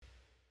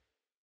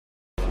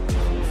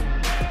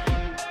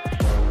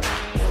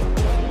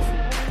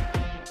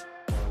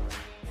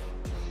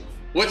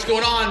What's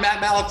going on?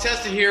 Matt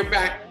Malatesta here,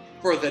 back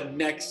for the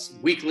next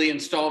weekly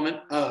installment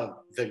of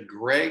the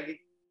Greg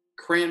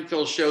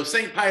Cranfield Show.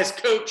 St. Pius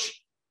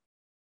Coach,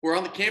 we're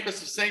on the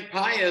campus of St.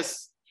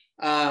 Pius.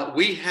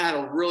 We had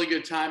a really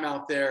good time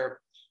out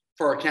there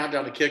for our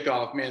countdown to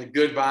kickoff. Man,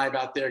 good vibe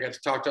out there. Got to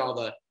talk to all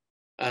the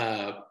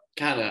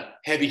kind of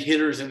heavy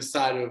hitters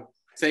inside of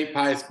St.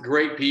 Pius.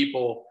 Great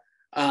people.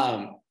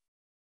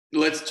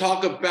 Let's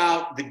talk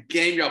about the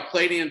game. Y'all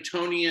played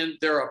Antonian.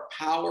 They're a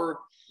power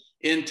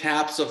in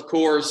Taps, of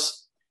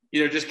course.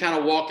 Just kind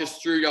of walk us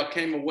through. Y'all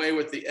came away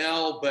with the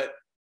L, but,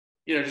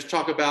 just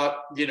talk about,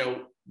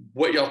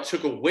 what y'all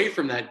took away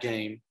from that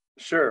game.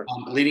 Sure.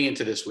 Leading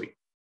into this week.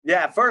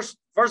 Yeah. First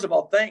of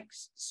all,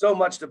 thanks so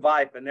much to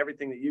Vipe and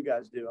everything that you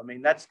guys do. I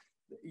mean, that's,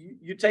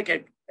 you take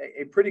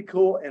a pretty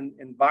cool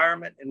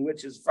environment in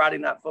which is Friday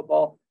Night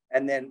Football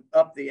and then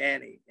up the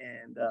ante.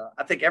 And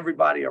I think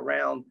everybody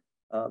around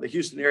the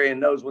Houston area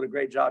knows what a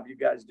great job you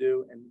guys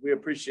do. And we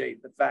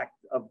appreciate the fact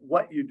of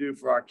what you do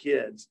for our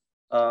kids,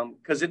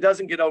 because it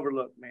doesn't get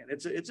overlooked, man.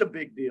 It's a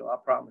big deal, I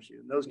promise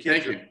you. And those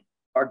kids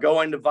are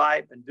going to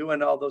Vipe and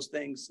doing all those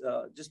things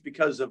just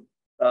because of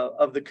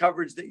the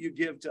coverage that you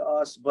give to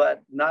us,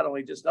 but not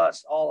only just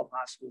us, all of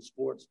high school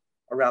sports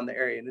around the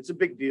area. And it's a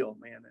big deal,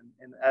 man.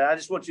 And I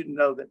just want you to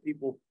know that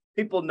people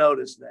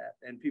notice that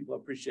and people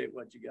appreciate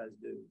what you guys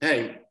do.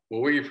 Hey,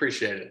 well, we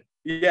appreciate it.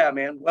 Yeah,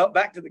 man. Well,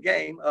 back to the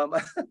game.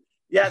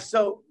 Yeah,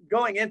 so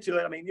going into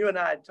it, I mean, you and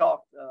I had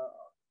talked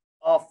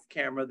off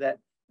camera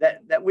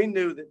that we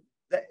knew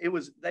that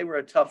they were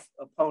a tough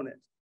opponent,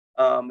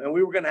 and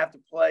we were going to have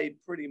to play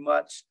pretty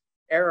much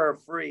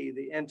error-free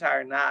the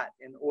entire night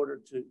in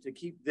order to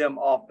keep them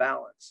off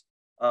balance.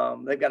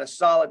 They've got a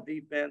solid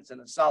defense and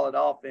a solid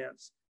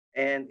offense,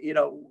 and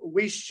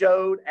we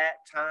showed at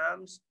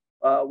times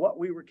what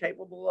we were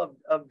capable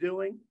of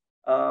doing,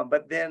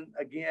 but then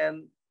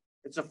again,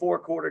 it's a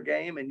 4-quarter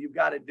game, and you've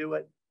got to do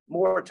it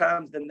more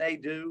times than they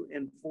do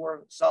in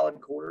 4 solid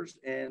quarters.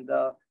 And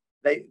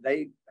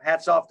they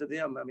hats off to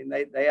them. I mean,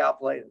 they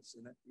outplayed us,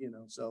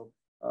 so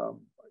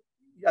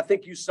I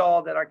think you saw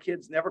that our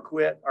kids never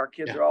quit. Our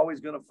kids are always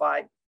going to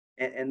fight.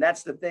 And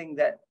that's the thing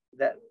that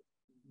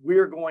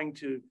we're going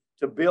to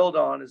build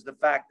on, is the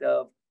fact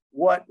of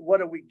what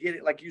are we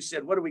getting? Like you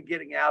said, what are we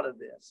getting out of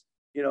this?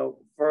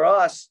 For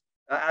us,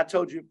 I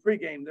told you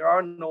pregame, there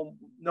are no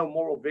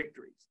moral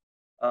victories.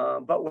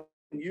 But when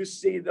you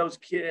see those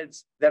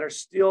kids that are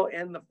still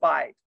in the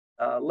fight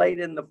late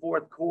in the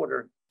 4th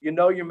quarter,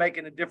 you're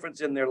making a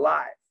difference in their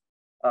life,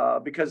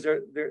 because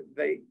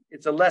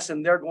it's a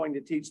lesson they're going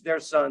to teach their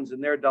sons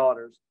and their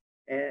daughters.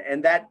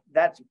 And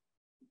that's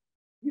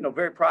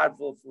very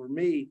prideful for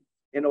me,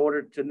 in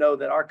order to know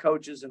that our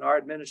coaches and our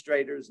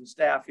administrators and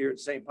staff here at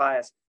St.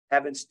 Pius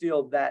have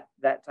instilled that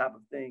type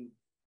of thing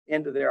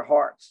into their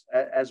hearts,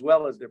 as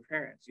well as their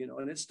parents,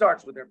 and it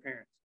starts with their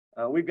parents.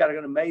 We've got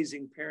an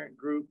amazing parent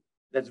group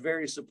that's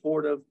very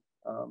supportive,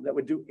 that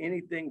would do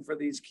anything for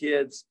these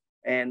kids.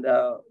 And,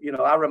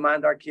 I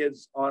remind our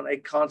kids on a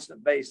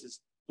constant basis,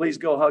 please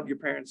go hug your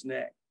parents'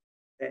 neck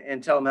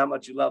and tell them how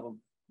much you love them,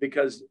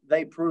 because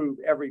they prove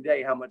every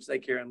day how much they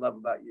care and love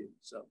about you.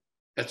 So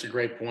that's a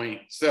great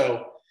point.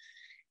 So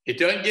it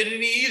doesn't get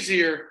any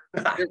easier.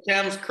 Here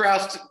comes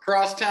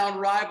crosstown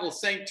rival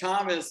St.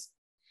 Thomas.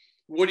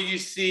 What do you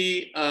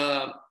see,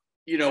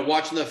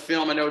 watching the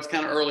film? I know it's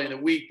kind of early in the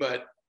week,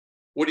 but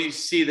what do you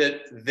see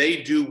that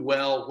they do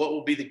well? What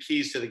will be the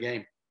keys to the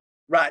game?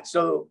 Right.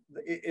 So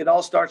it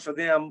all starts for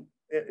them,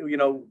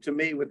 to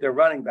me, with their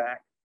running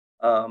back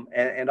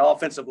and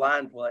offensive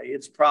line play.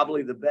 It's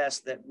probably the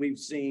best that we've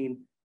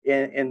seen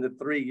in the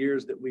 3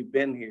 years that we've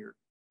been here.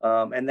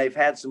 And they've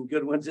had some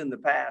good ones in the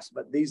past,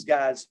 but these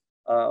guys,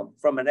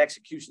 from an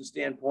execution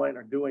standpoint,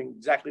 are doing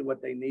exactly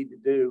what they need to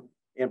do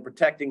in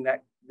protecting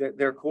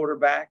their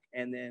quarterback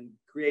and then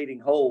creating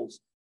holes.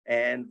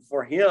 And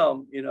for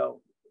him,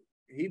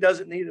 he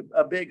doesn't need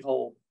a big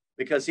hole,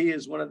 because he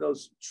is one of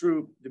those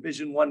true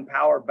Division I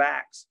power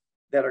backs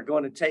that are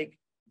going to take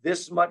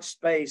this much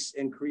space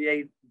and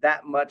create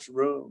that much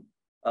room.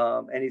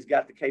 And he's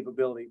got the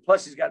capability.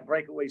 Plus, he's got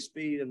breakaway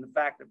speed, and the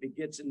fact that if he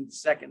gets in the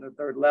 2nd or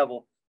 3rd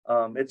level,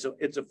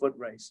 it's a foot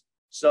race.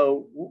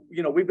 So,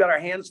 we've got our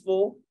hands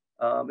full.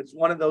 It's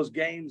one of those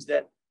games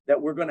that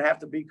we're going to have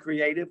to be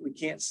creative. We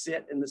can't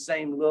sit in the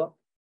same look,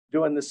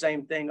 doing the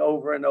same thing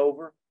over and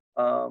over.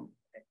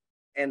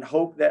 And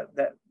hope that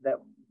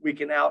we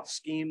can out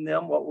scheme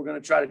them. What we're going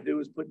to try to do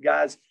is put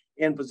guys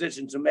in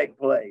position to make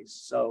plays.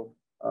 So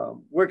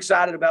we're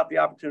excited about the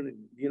opportunity.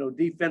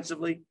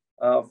 Defensively,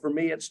 for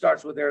me, it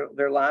starts with their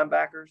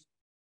linebackers,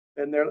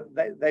 and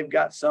they've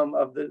got some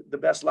of the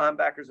best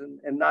linebackers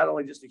in not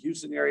only just the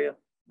Houston area,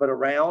 but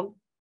around,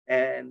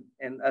 and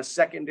a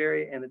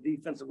secondary and a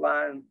defensive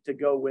line to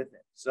go with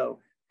it. So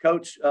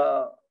coaches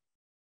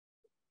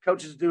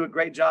do a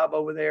great job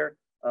over there,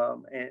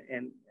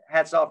 and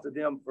hats off to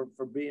them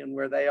for being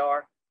where they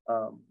are.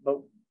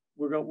 But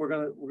we're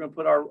gonna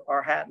put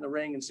our hat in the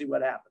ring and see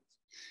what happens.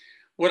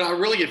 What I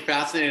really get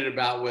fascinated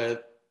about with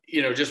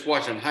just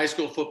watching high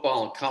school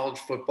football and college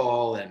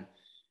football, and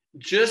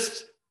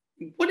just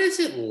what is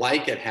it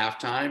like at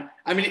halftime?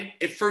 I mean,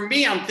 for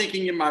me, I'm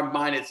thinking in my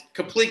mind, it's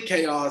complete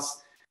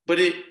chaos, but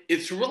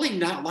it's really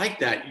not like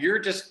that. You're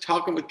just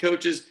talking with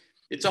coaches.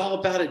 It's all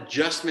about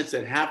adjustments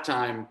at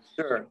halftime.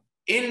 Sure.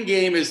 In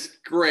game is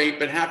great,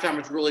 but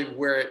halftime is really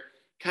where it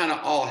kind of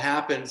all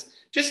happens.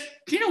 Just,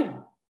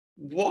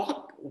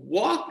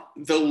 walk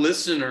the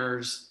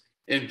listeners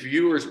and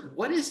viewers.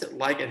 What is it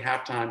like at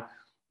halftime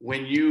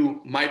when you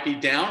might be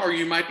down or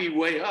you might be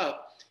way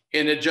up,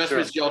 and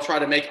adjustments y'all try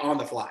to make on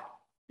the fly?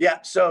 Yeah.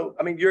 So,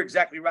 I mean, you're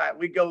exactly right.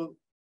 We go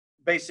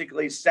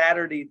basically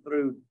Saturday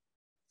through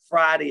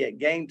Friday at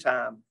game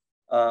time,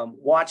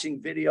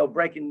 watching video,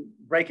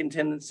 breaking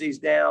tendencies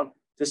down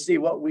to see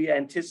what we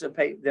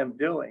anticipate them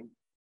doing.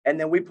 And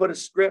then we put a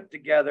script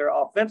together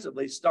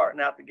offensively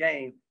starting out the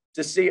game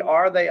to see,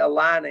 are they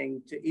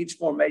aligning to each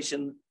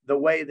formation the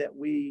way that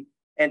we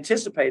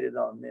anticipated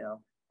on them?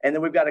 And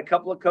then we've got a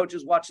couple of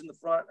coaches watching the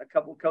front, a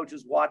couple of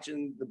coaches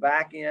watching the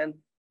back end,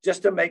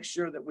 just to make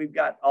sure that we've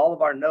got all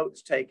of our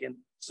notes taken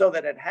so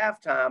that at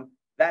halftime,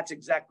 that's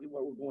exactly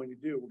what we're going to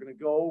do. We're going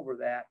to go over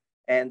that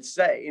and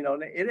say,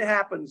 and it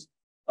happens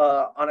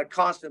on a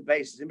constant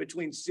basis. In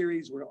between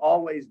series, we're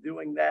always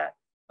doing that.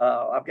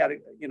 I've got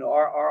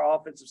our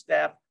offensive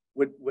staff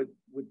would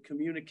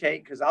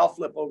communicate, because I'll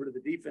flip over to the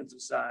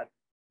defensive side,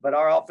 but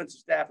our offensive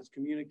staff is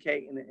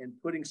communicating and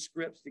putting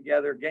scripts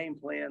together, game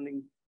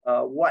planning,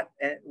 what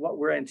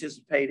we're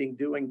anticipating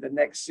doing the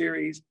next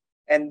series,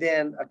 and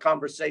then a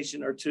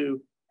conversation or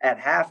two at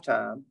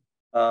halftime.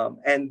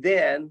 And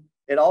then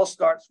it all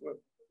starts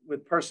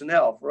with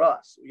personnel for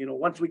us.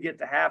 Once we get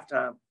to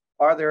halftime,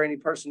 are there any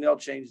personnel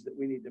changes that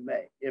we need to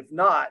make? If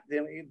not,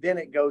 then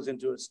it goes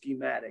into a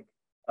schematic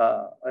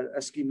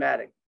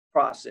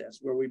process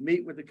where we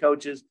meet with the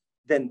coaches,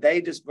 then they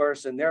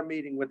disperse and they're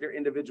meeting with their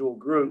individual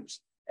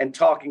groups and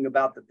talking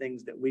about the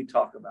things that we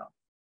talk about.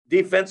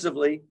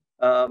 Defensively,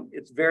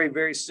 it's very,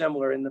 very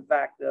similar in the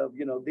fact of,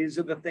 these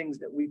are the things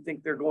that we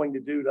think they're going to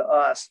do to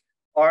us.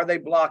 Are they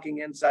blocking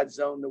inside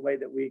zone the way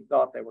that we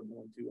thought they were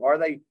going to?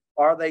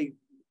 Are they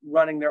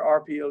running their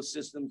RPO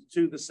systems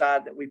to the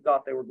side that we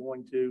thought they were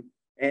going to?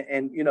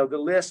 And the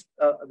list,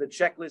 the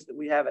checklist that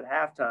we have at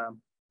halftime,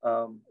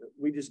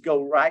 we just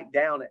go right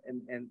down it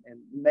and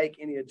make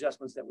any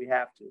adjustments that we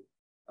have to.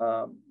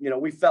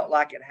 We felt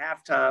like at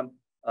halftime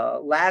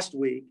last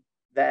week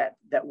that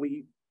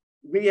we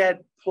had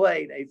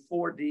played a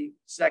 4-deep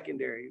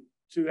secondary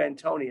to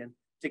Antonian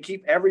to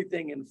keep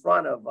everything in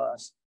front of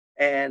us.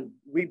 And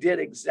we did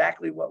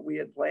exactly what we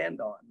had planned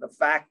on. The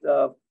fact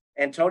of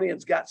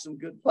Antonian's got some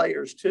good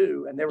players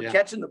too, and they were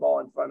catching the ball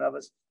in front of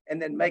us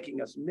and then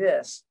making us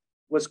miss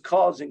was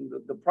causing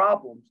the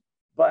problems.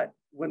 But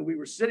when we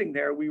were sitting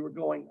there, we were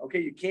going,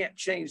 okay, you can't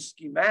change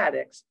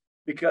schematics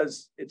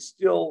because it's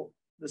still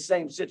the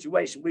same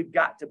situation. We've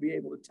got to be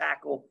able to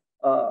tackle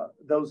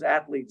those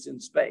athletes in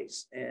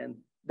space. And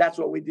that's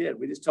what we did.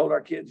 We just told our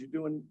kids, you're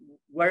doing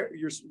where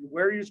you're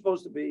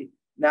supposed to be.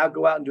 Now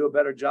go out and do a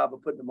better job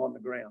of putting them on the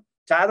ground.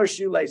 Tie their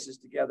shoelaces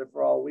together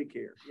for all we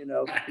care.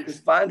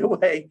 Just find a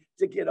way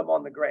to get them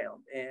on the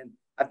ground. And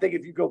I think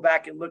if you go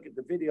back and look at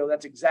the video,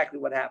 that's exactly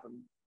what happened.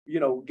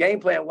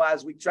 Game plan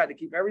wise, we tried to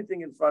keep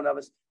everything in front of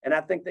us. And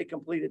I think they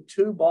completed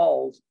 2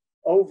 balls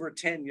over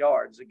 10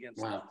 yards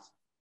against us.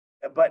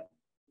 But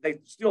they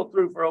still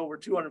threw for over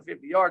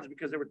 250 yards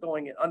because they were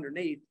throwing it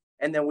underneath.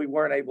 And then we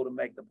weren't able to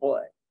make the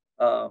play.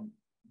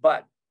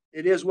 But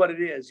it is what it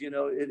is.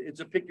 It's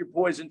a pick your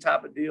poison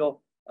type of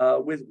deal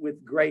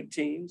with great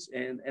teams.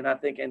 And I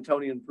think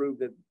Antonian proved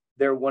that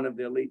they're one of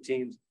the elite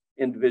teams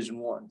in Division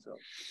I. So,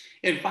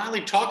 and finally,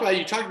 you talked about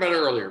it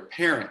earlier,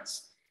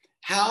 parents.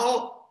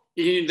 How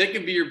they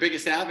can be your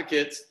biggest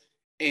advocates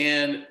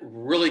and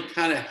really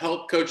kind of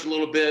help coach a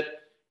little bit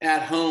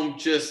at home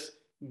just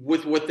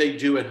with what they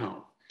do at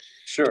home.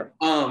 Sure.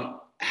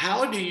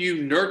 How do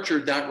you nurture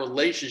that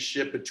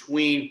relationship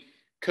between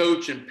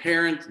coach and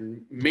parent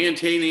and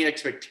maintaining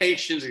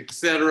expectations, et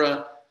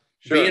cetera?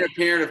 Sure. Being a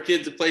parent of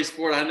kids that play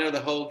sport, I know the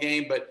whole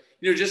game, but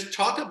just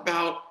talk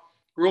about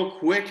real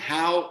quick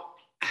how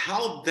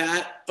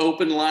that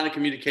open line of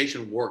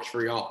communication works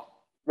for y'all.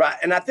 Right.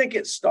 And I think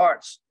it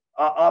starts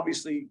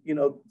obviously,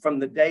 from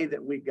the day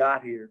that we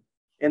got here,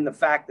 in the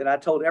fact that I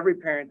told every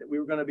parent that we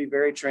were going to be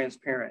very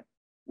transparent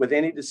with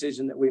any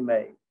decision that we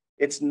made.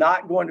 It's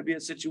not going to be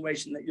a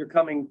situation that you're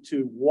coming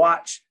to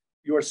watch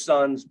your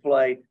sons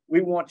play.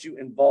 We want you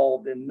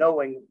involved in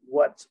knowing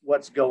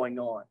what's going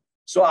on.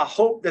 So I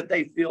hope that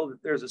they feel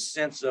that there's a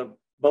sense of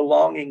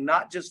belonging,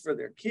 not just for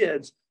their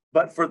kids,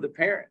 but for the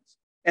parents.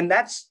 And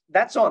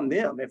that's on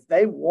them. If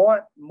they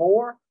want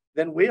more,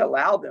 then we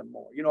allow them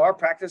more. Our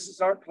practices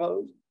aren't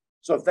closed.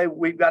 So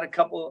we've got a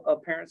couple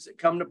of parents that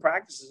come to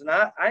practices, and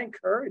I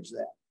encourage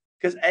that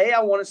because I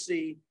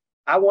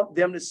want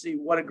them to see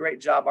what a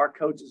great job our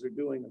coaches are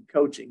doing of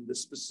coaching, the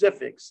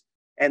specifics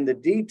and the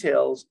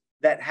details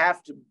that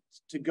have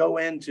to go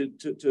into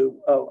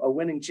a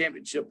winning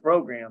championship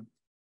program,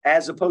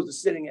 as opposed to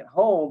sitting at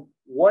home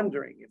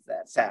wondering if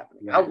that's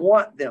happening. Right. I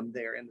want them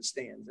there in the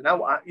stands, and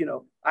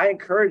I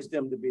encourage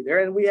them to be there.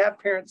 And we have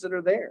parents that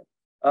are there.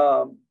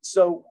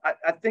 So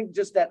I think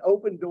just that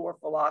open door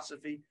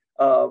philosophy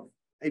of,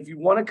 if you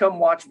want to come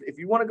watch, if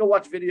you want to go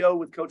watch video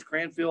with Coach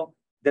Cranfield,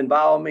 then by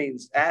all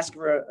means ask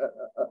for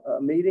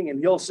a meeting, and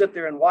he'll sit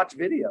there and watch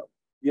video.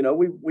 You know,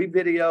 we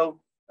video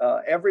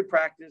every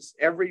practice,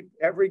 every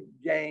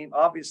game,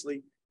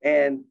 obviously,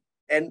 and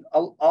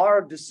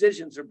our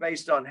decisions are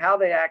based on how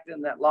they act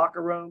in that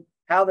locker room,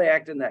 how they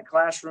act in that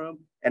classroom,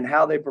 and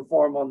how they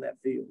perform on that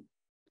field.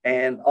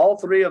 And all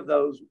three of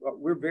those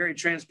we're very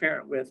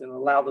transparent with, and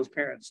allow those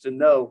parents to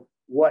know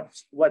what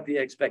the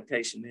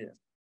expectation is.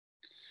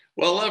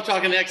 Well, I love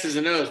talking X's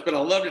and O's, but I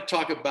love to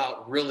talk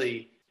about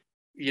really,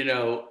 you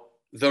know,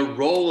 the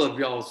role of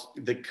y'all's,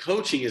 the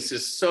coaching is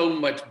just so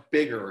much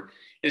bigger,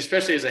 and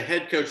especially as a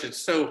head coach, it's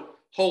so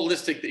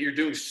holistic that you're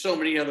doing so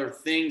many other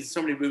things,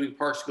 so many moving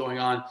parts going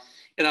on.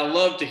 And I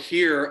love to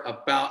hear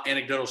about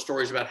anecdotal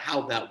stories about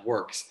how that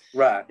works.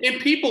 Right.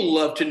 And people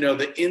love to know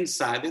the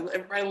inside.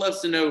 Everybody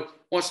wants to know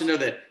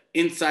the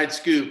inside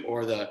scoop,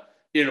 or the,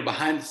 you know,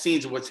 behind the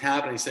scenes of what's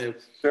happening. So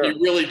sure,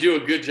 you really do a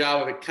good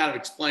job of it, kind of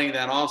explaining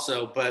that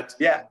also. But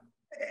yeah.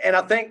 And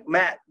I think,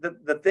 Matt,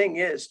 the thing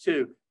is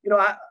too, you know,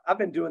 I've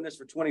been doing this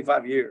for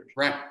 25 years.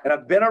 Right. And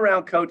I've been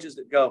around coaches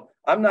that go,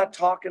 I'm not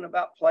talking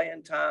about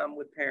playing time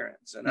with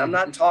parents, and I'm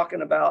not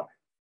talking about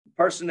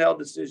personnel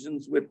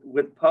decisions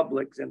with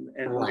publics and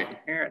right, with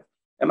parents.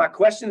 And my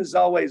question is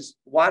always,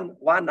 why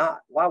not?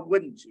 Why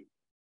wouldn't you?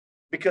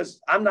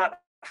 Because I'm not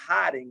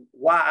hiding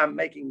why I'm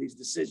making these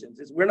decisions.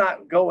 We're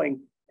not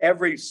going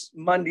every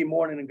Monday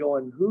morning and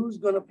going, who's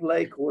going to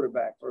play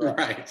quarterback for us?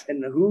 Right.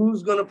 And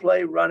who's going to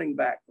play running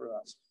back for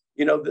us?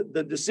 You know,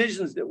 the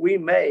decisions that we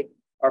make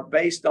are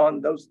based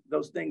on those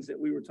things that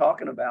we were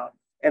talking about.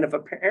 And if a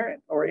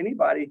parent or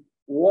anybody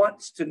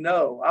wants to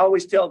know, I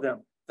always tell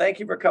them, thank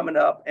you for coming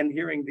up and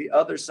hearing the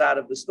other side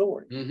of the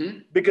story. Mm-hmm.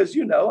 Because,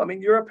 you know, I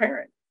mean, you're a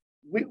parent.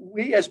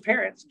 We as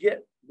parents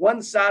get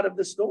one side of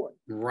the story.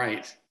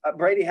 Right.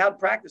 Brady, how'd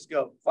practice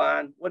go?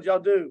 Fine. What'd y'all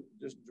do?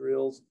 Just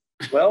drills.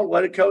 Well,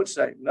 what did coach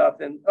say?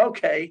 Nothing.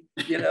 Okay.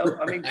 You know,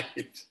 right. I mean,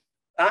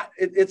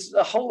 it's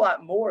a whole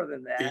lot more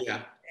than that.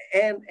 Yeah.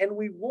 And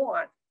we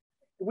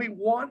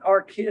want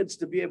our kids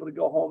to be able to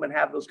go home and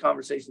have those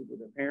conversations with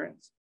their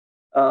parents.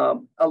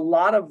 A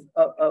lot of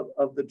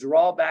the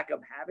drawback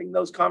of having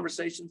those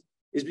conversations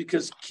is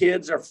because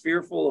kids are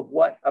fearful of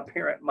what a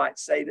parent might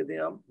say to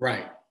them.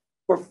 Right.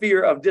 For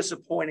fear of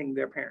disappointing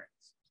their parents.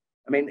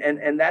 I mean,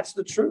 and that's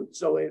the truth.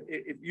 So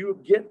if you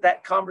get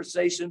that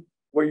conversation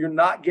where you're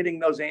not getting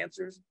those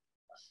answers,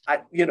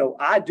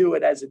 I do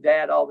it as a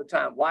dad all the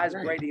time. Why is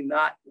Brady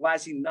why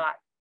is he not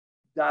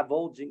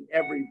divulging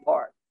every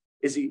part?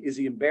 Is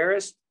he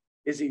embarrassed?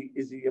 Is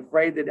he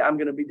afraid that I'm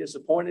going to be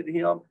disappointed in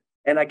him?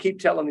 And I keep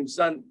telling him,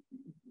 son,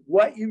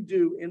 what you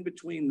do in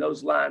between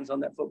those lines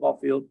on that football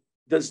field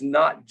does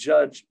not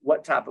judge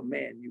what type of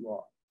man you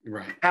are.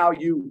 Right. How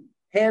you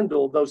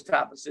handle those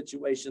type of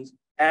situations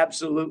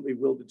absolutely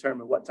will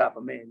determine what type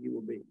of man you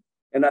will be.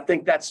 And I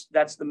think that's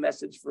the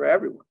message for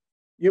everyone.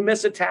 You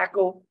miss a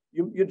tackle,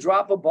 you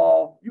drop a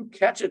ball, you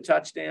catch a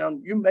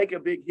touchdown, you make a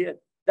big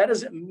hit. That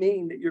doesn't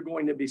mean that you're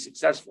going to be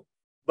successful,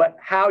 but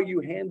how you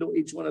handle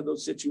each one of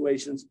those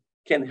situations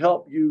can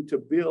help you to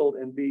build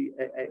and be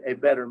a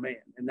better man.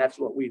 And that's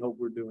what we hope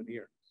we're doing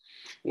here.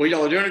 Well,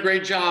 y'all are doing a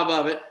great job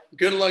of it.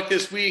 Good luck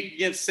this week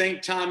against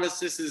St. Thomas.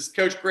 This is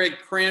Coach Greg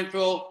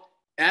Cranfield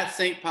at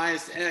St.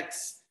 Pius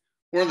X,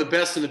 one of the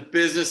best in the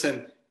business,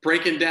 and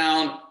breaking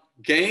down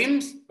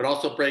games, but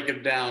also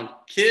breaking down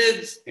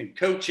kids and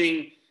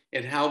coaching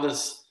and how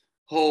this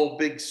whole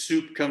big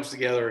soup comes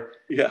together.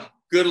 Yeah.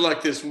 Good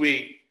luck this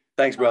week.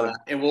 Thanks, brother.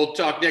 And we'll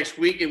talk next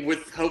week, and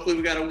hopefully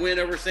we got a win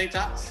over St.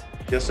 Thomas.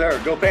 Yes,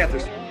 sir. Go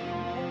Panthers.